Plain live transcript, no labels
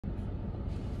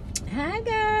Hi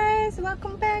guys,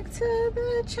 welcome back to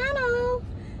the channel.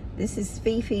 This is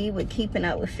Fifi with Keeping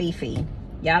Up with Fifi.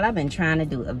 Y'all, I've been trying to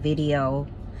do a video.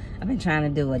 I've been trying to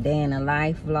do a day in the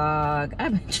life vlog.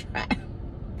 I've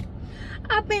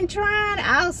been trying.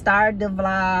 I'll start the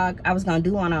vlog. I was gonna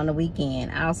do one on the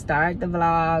weekend. I'll start the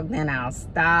vlog, then I'll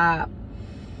stop.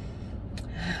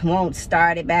 Won't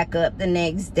start it back up the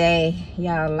next day.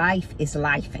 Y'all, life is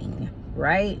lifing,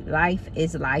 right? Life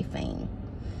is lifing.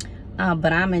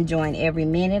 But I'm enjoying every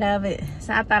minute of it.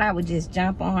 So I thought I would just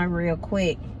jump on real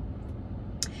quick.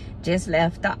 Just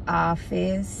left the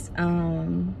office.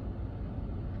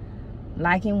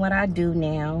 Liking what I do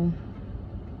now.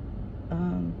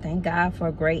 Thank God for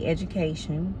a great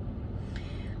education.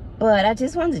 But I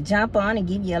just wanted to jump on and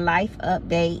give you a life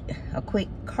update. A quick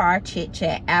car chit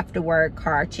chat. After work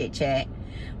car chit chat.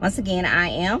 Once again, I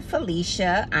am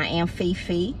Felicia. I am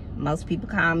Fifi. Most people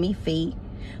call me Fee.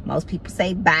 Most people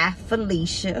say bye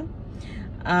Felicia.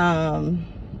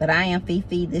 But I am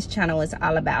Fifi. This channel is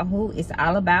all about who? It's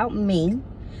all about me.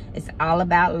 It's all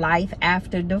about life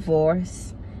after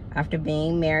divorce. After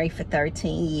being married for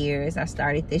 13 years, I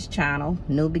started this channel,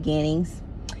 New Beginnings.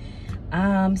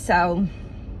 So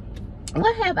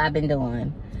what have I been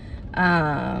doing?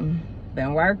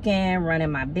 Been working,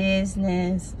 running my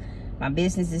business. My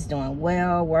business is doing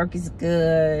well. Work is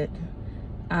good.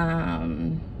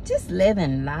 Just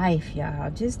living life, y'all.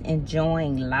 Just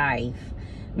enjoying life.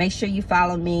 Make sure you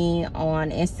follow me on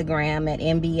Instagram at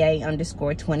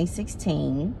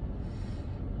NBA_2016.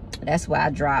 That's where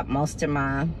I drop most of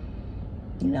my,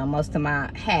 most of my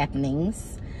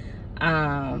happenings.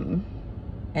 And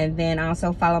then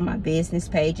also follow my business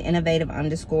page,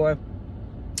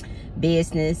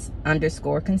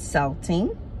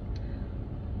 innovative_business_consulting.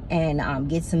 And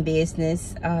get some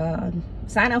business.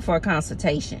 Sign up for a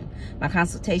consultation. My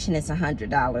consultation is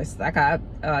 $100. Like I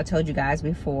told you guys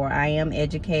before, I am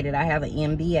educated. I have an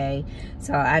MBA,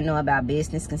 so I know about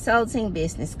business consulting,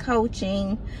 business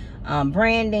coaching,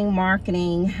 branding,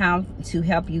 marketing, how to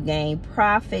help you gain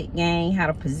profit, how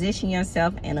to position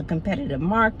yourself in a competitive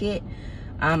market.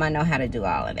 I know how to do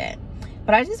all of that.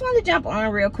 But I just want to jump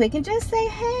on real quick and just say,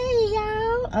 hey,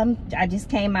 y'all. I just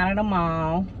came out of the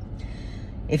mall.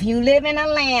 If you live in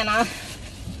Atlanta,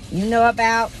 you know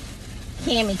about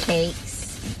Cami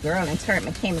Cakes. Girl, and turned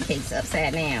my Cami Cakes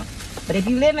upside down. But if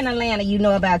you live in Atlanta, you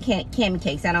know about Cami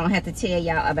Cakes. I don't have to tell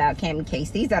y'all about Cami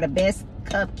Cakes. These are the best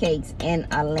cupcakes in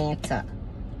Atlanta.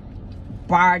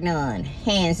 Bar none.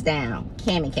 Hands down.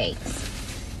 Cami Cakes.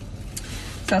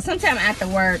 So sometime after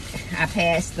work, I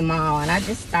pass the mall and I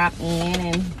just stop in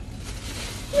and,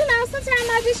 sometimes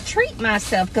I just treat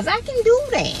myself because I can do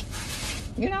that.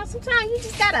 Sometimes you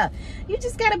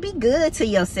just gotta be good to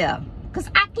yourself. Cause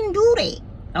I can do that.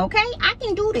 Okay? I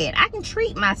can do that. I can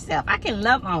treat myself. I can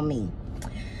love on me.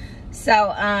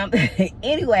 So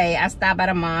anyway, I stopped by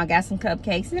the mall, got some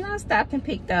cupcakes, and I stopped and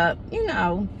picked up,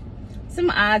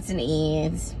 some odds and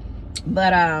ends.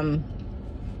 But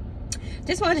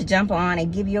just wanted to jump on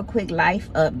and give you a quick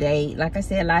life update. Like I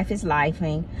said, life is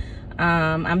lifing.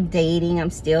 I'm dating.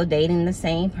 I'm still dating the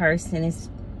same person. It's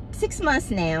 6 months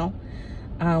now.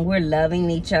 We're loving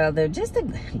each other. Just a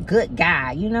good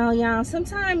guy, y'all.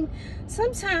 Sometimes,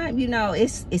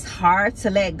 it's hard to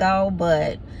let go,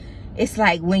 but it's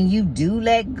like when you do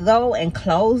let go and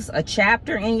close a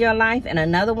chapter in your life and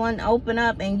another one open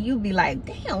up and you be like,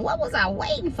 damn, what was I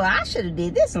waiting for? I should have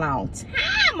did this long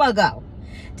time ago.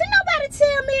 Did nobody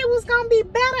tell me it was going to be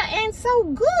better and so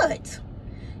good?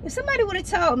 If somebody would have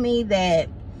told me that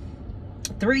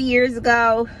 3 years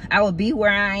ago, I would be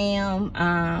where I am,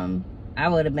 I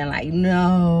would have been like,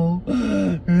 no,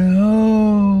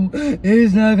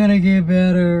 it's not gonna get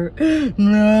better.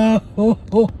 No.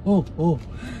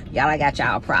 Y'all, I got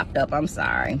y'all propped up. I'm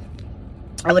sorry.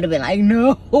 I would have been like,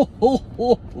 no.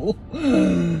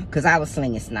 Because I was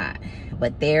slinging snot.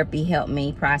 But therapy helped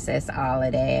me process all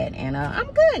of that. And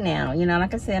I'm good now.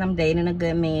 Like I said, I'm dating a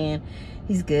good man.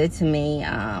 He's good to me.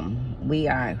 We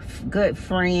are good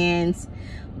friends.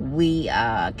 We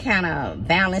kind of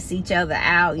balance each other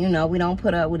out. We don't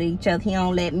put up with each other. He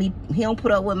don't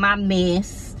put up with my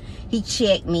mess. He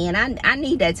checked me, and I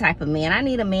need that type of man. I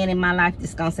need a man in my life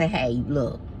that's gonna say, hey,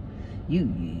 look, you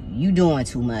doing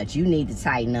too much. You need to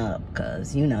tighten up,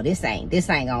 because this ain't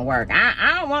gonna work.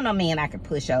 I don't want a man I can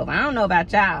push over. I don't know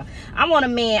about y'all. I want a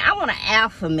man. I want an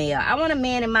alpha male. I want a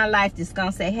man in my life that's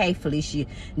gonna say, hey, Felicia,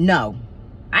 no.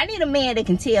 I need a man that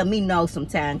can tell me no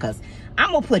sometime, because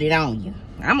I'm gonna put it on you.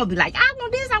 I'm gonna be like, I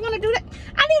want this, I want to do that.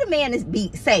 I need a man that's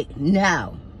say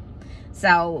no.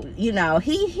 So,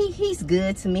 he's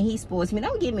good to me. He spoils me.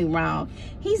 Don't get me wrong.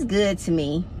 He's good to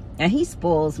me and he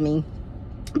spoils me.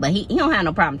 But he don't have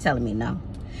no problem telling me no.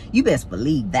 You best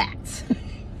believe that.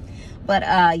 But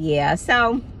yeah,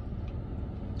 so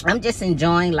I'm just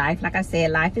enjoying life. Like I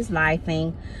said, life is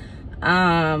lifing.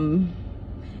 And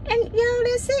you know,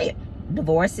 that's it.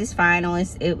 Divorce is final.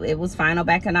 It was final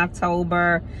back in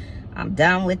October. I'm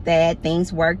done with that.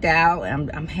 Things worked out.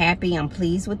 I'm happy. I'm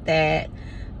pleased with that.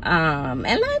 And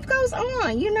life goes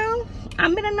on, you know.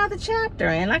 I'm in another chapter.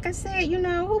 And like I said, you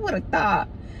know, who would have thought,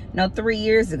 3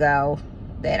 years ago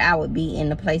that I would be in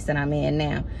the place that I'm in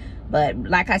now. But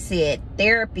like I said,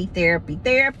 therapy.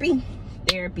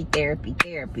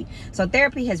 So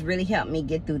therapy has really helped me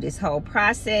get through this whole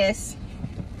process.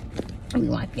 Let me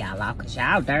wipe y'all off because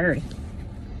y'all dirty.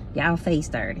 Y'all face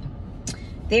dirty.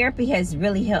 Therapy has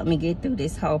really helped me get through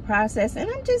this whole process. And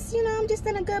I'm just, you know, I'm just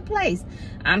in a good place.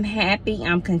 I'm happy.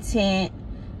 I'm content.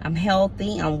 I'm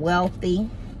healthy. I'm wealthy.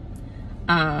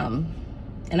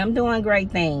 And I'm doing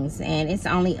great things. And it's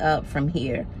only up from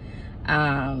here.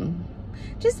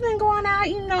 Just been going out.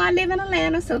 You know, I live in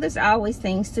Atlanta, so there's always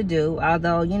things to do.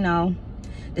 Although, you know,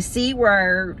 the C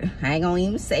word, I ain't going to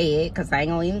even say it because I ain't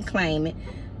going to even claim it.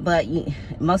 But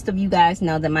most of you guys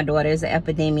know that my daughter is an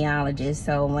epidemiologist.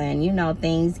 So when, you know,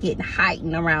 things get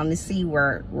heightened around the C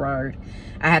word,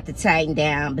 I have to tighten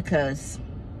down because,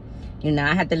 you know,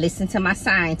 I have to listen to my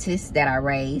scientists that I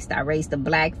raised. I raised a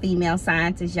black female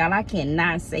scientist. Y'all, I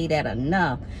cannot say that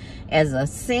enough. As a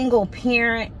single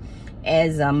parent,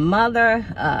 as a mother,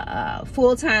 a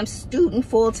full-time student,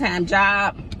 full-time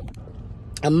job,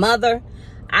 a mother,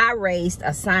 I raised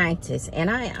a scientist. And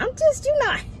I'm just, you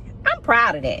know, I'm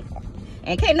proud of that.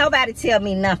 And can't nobody tell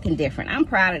me nothing different. I'm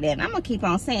proud of that. And I'm going to keep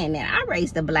on saying that. I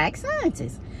raised a black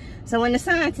scientist. So when the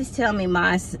scientists tell me,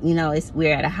 you know,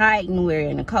 we're at a height and we're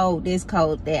in a cold, this,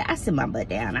 cold, that, I sit my butt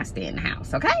down. I stay in the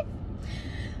house, okay?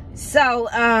 So,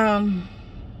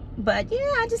 but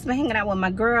yeah, I just been hanging out with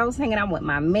my girls, hanging out with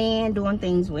my man, doing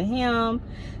things with him,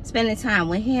 spending time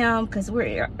with him because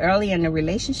we're early in the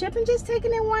relationship and just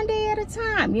taking it one day at a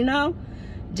time, you know?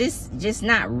 Just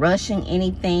not rushing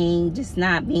anything, just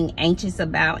not being anxious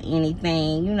about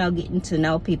anything, you know, getting to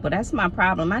know people. That's my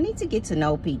problem. I need to get to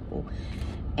know people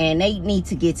and they need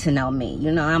to get to know me.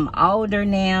 You know, I'm older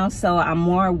now, so I'm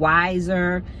more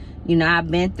wiser. You know,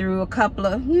 I've been through a couple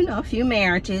of, you know, a few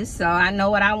marriages, so I know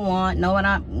what I want, know what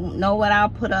I'll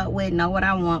put up with, know what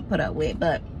I won't put up with.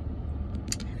 But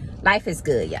life is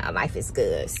good, y'all. Life is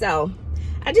good. So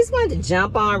I just wanted to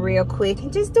jump on real quick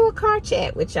and just do a car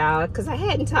chat with y'all because I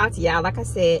hadn't talked to y'all. Like I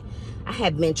said, I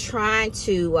have been trying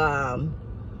to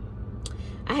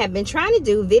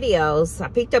do videos. I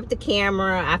picked up the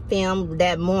camera, I filmed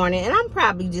that morning, and I'm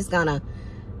probably just gonna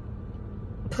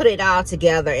put it all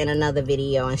together in another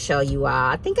video and show you all.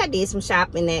 I think I did some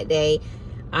shopping that day.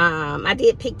 I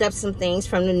did pick up some things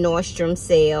from the Nordstrom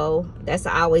sale. That's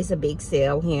always a big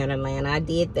sale here in Atlanta. I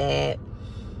did that.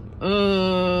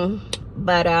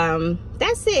 But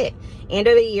that's it. End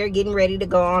of the year, getting ready to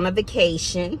go on a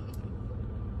vacation.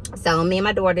 So me and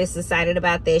my daughter is excited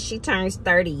about that. She turns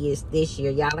 30 this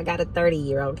year, y'all. I got a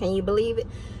 30-year-old. Can you believe it?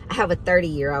 I have a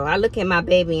 30-year-old. I look at my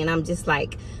baby and I'm just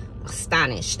like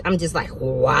astonished. I'm just like,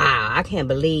 wow, I can't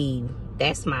believe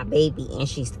that's my baby and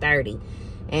she's 30.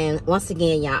 And once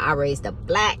again, y'all, I raised a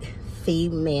black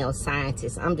female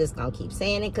scientist. I'm just gonna keep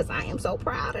saying it because I am so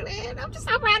proud of that. I'm just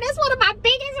so proud. That's one of my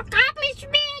biggest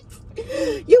accomplishments.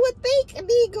 You would think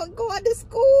me going to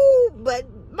school, but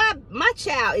my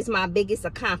child is my biggest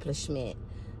accomplishment.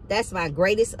 That's my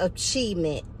greatest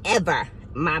achievement ever,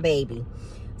 my baby.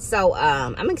 So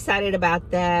I'm excited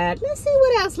about that. Let's see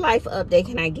what else life update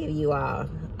can I give you all.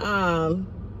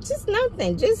 Just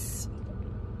nothing, just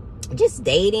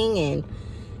dating and,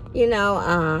 you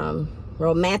know,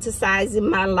 romanticizing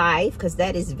my life because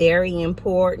that is very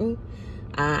important.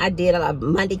 I did a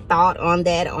Monday thought on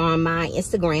that on my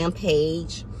Instagram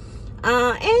page.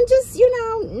 And just, you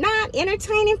know, not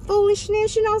entertaining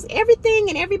foolishness. You know, everything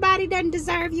and everybody doesn't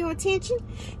deserve your attention.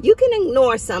 You can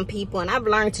ignore some people, and I've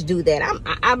learned to do that.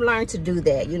 I've learned to do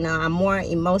that. You know, I'm more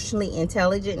emotionally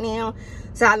intelligent now.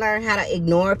 So I learned how to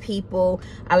ignore people.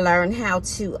 I learned how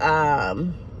to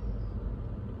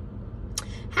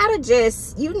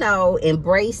just, you know,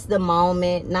 embrace the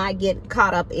moment, not get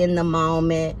caught up in the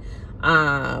moment,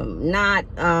 not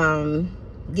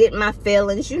get my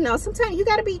feelings. You know, sometimes you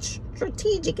got to be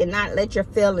strategic and not let your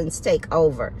feelings take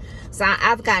over. So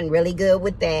I've gotten really good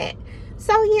with that.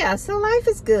 So yeah, so life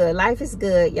is good. Life is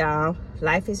good, y'all.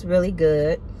 Life is really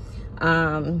good.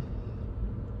 I'm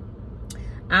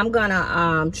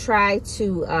gonna try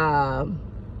to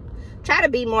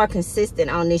be more consistent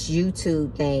on this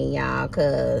YouTube thing, y'all,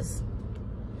 cause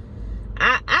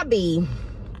I be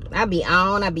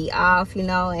on, I be off, you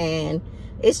know, and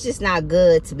it's just not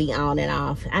good to be on and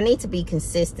off. I need to be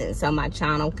consistent so my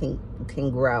channel can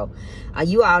grow.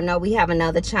 You all know we have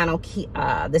another channel,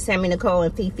 the Sammy Nicole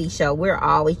and Fifi Show. We're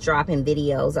always dropping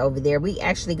videos over there. We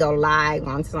actually go live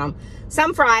on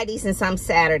some Fridays and some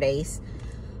Saturdays.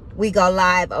 We go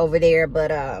live over there,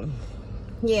 but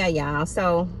yeah, y'all.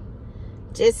 So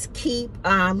just keep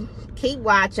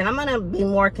watching. I'm gonna be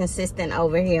more consistent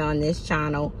over here on this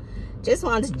channel. Just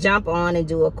wanted to jump on and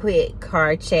do a quick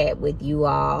car chat with you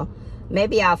all.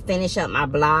 Maybe I'll finish up my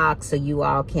blog so you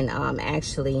all can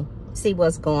actually see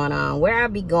what's going on, where I'll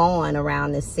be going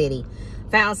around the city.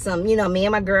 Found some, you know, me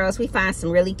and my girls, we find some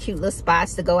really cute little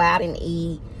spots to go out and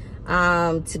eat,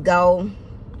 to go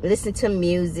listen to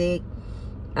music.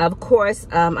 Of course,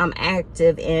 I'm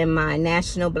active in my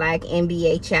National Black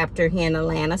NBA chapter here in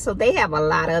Atlanta, so they have a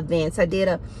lot of events. I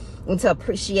did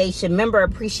member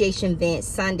appreciation event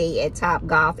Sunday at Top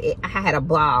Golf. I had a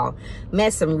ball,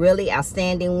 met some really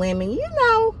outstanding women. You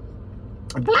know,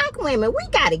 black women, we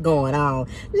got it going on.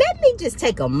 Let me just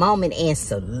take a moment and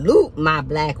salute my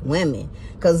black women,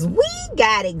 because we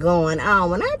got it going on.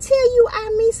 When I tell you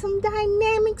I meet some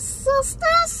dynamic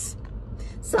sisters,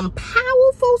 some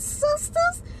powerful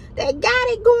sisters that got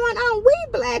it going on. We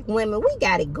black women, we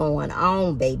got it going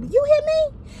on, baby. You hear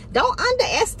me? Don't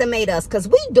underestimate us, because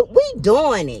we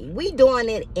doing it. We doing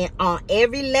it on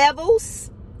every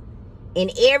levels, in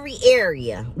every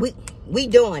area. We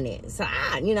doing it. So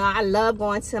I love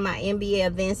going to my NBA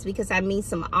events, because I meet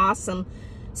some awesome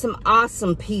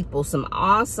people,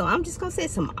 I'm just gonna say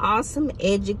some awesome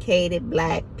educated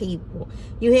black people.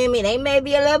 You hear me? They may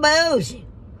be a little bougie,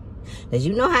 because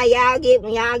you know how y'all get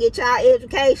when y'all get y'all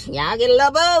education. Y'all get a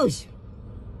little bougie.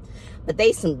 But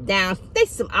they some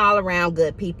all around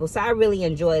good people. So I really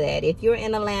enjoy that. If you're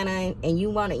in Atlanta and you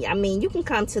want to, I mean, you can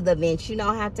come to the events. You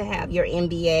don't have to have your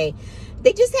MBA.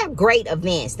 They just have great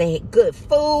events. They have good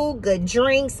food, good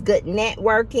drinks, good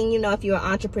networking. You know, if you're an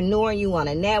entrepreneur and you want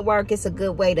to network, it's a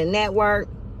good way to network.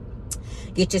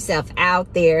 Get yourself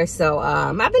out there. So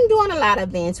I've been doing a lot of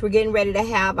events. We're getting ready to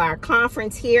have our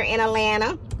conference here in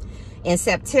Atlanta in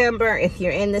September. If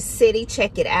you're in the city,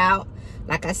 check it out.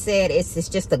 Like I said, it's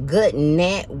just a good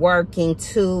networking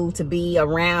tool to be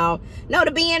around. No,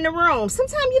 to be in the room.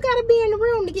 Sometimes you got to be in the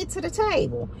room to get to the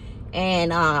table.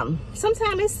 And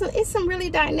sometimes it's some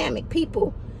really dynamic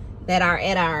people that are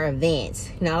at our events.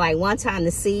 You know, like one time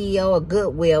the CEO of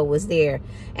Goodwill was there.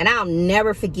 And I'll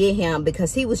never forget him,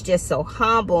 because he was just so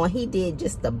humble. And he did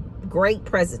just a great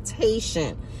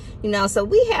presentation. You know, so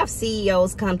we have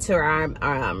CEOs come to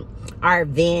our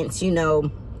events, you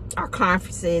know, our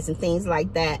conferences and things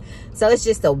like that. So it's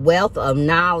just a wealth of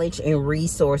knowledge and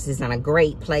resources, and a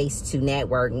great place to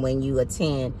network when you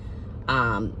attend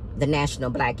the National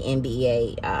Black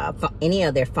NBA, any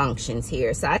of their functions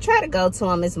here. So I try to go to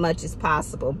them as much as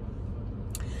possible.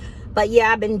 But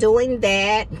yeah, I've been doing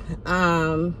that.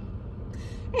 And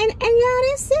yeah,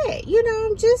 that's it. You know,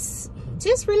 I'm just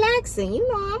relaxing. You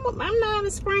know, I'm not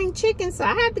a spring chicken, so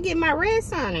I have to get my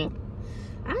rest on it.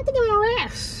 I have to get my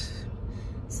rest.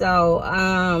 So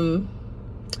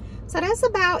that's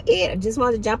about it. I just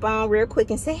wanted to jump on real quick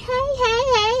and say, hey,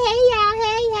 y'all, hey.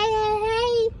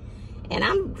 And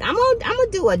I'm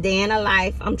gonna do a day in the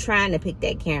life. I'm trying to pick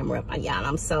that camera up on y'all.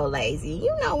 I'm so lazy.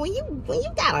 You know, when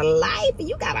you got a life and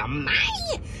you got a man.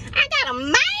 I got a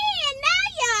man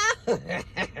now, y'all.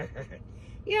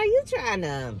 You know, you trying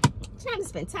to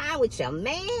spend time with your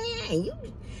man. You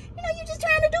just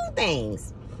trying to do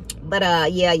things.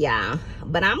 But yeah, y'all.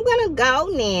 But I'm gonna go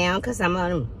now, because I'm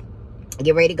gonna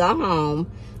get ready to go home.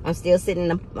 I'm still sitting in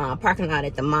the parking lot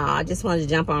at the mall. I just wanted to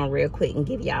jump on real quick and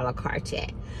give y'all a car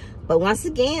chat. But once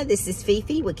again, this is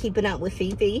Fifi with Keeping Up with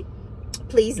Fifi.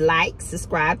 Please like,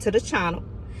 subscribe to the channel.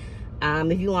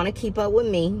 If you want to keep up with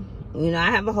me. You know,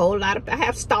 I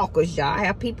have stalkers, y'all. I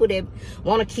have people that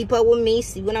want to keep up with me,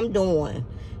 see what I'm doing.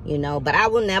 You know, but I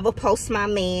will never post my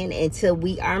man until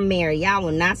we are married. Y'all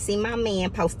will not see my man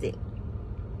posted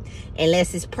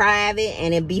unless it's private,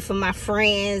 and it be for my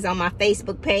friends on my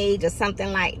Facebook page or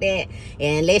something like that.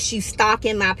 And unless you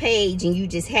stalking my page and you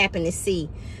just happen to see.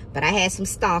 But I had some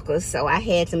stalkers, so I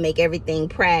had to make everything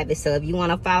private. So if you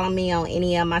want to follow me on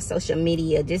any of my social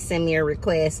media, just send me a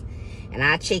request and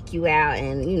I'll check you out,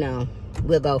 and you know,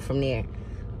 we'll go from there.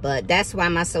 But that's why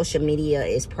my social media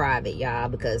is private, y'all,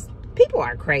 because people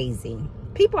are crazy.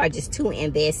 People are just too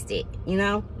invested, you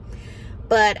know.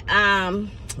 But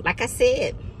like I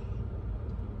said,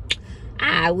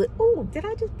 did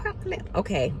I just pop the lip?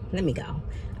 Okay, let me go.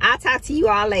 I'll talk to you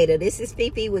all later. This is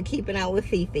Fifi with Keeping Up with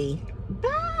Fifi.